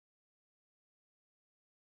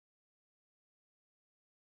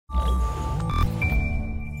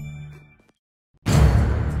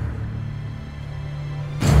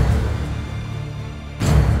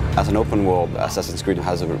As an open world, Assassin's Creed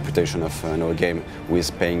has a reputation of a game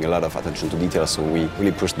with paying a lot of attention to detail, so we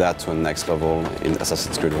really pushed that to a next level in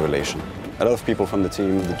Assassin's Creed Revelation. A lot of people from the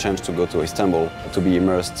team had the chance to go to Istanbul to be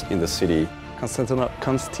immersed in the city. Constantinople.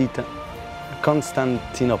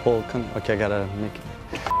 Okay, I gotta make it.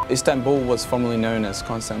 Istanbul was formerly known as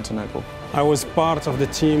Constantinople. I was part of the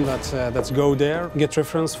team that go there, get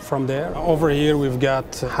reference from there. Over here we've got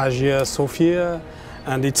Hagia Sophia,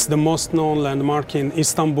 and it's the most known landmark in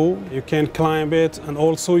Istanbul. You can climb it, and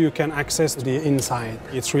also you can access the inside.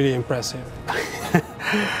 It's really impressive.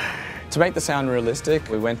 To make the sound realistic,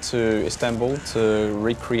 we went to Istanbul to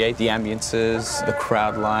recreate the ambiences, the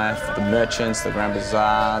crowd life, the merchants, the Grand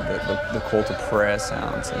Bazaar, the call to prayer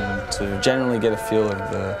sounds, and to generally get a feel of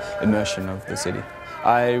the immersion of the city.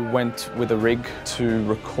 I went with a rig to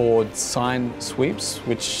record sign sweeps,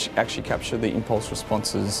 which actually capture the impulse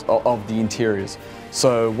responses of the interiors.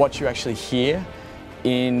 So what you actually hear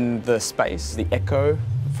in the space, the echo,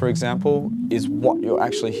 for example, is what you're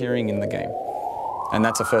actually hearing in the game. And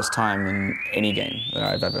that's the first time in any game that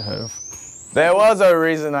I've ever heard of. There was a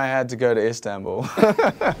reason I had to go to Istanbul.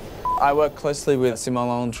 I worked closely with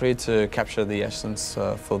Simon to capture the essence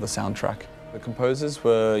for the soundtrack. The composers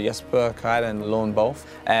were Jesper Kite and Lorne Bolf,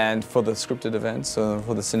 and for the scripted events,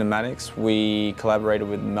 for the cinematics, we collaborated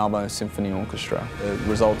with Malmö Symphony Orchestra. The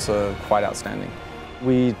results are quite outstanding.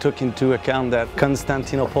 We took into account that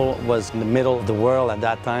Constantinople was in the middle of the world at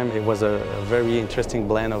that time. It was a very interesting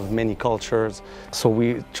blend of many cultures. So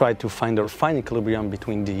we tried to find a fine equilibrium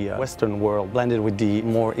between the Western world blended with the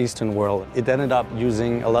more Eastern world. It ended up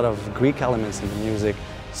using a lot of Greek elements in the music,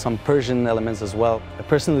 some Persian elements as well. I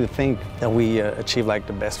personally think that we achieved like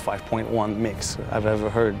the best 5.1 mix I've ever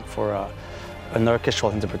heard for an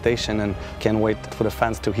orchestral interpretation, and can't wait for the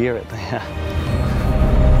fans to hear it.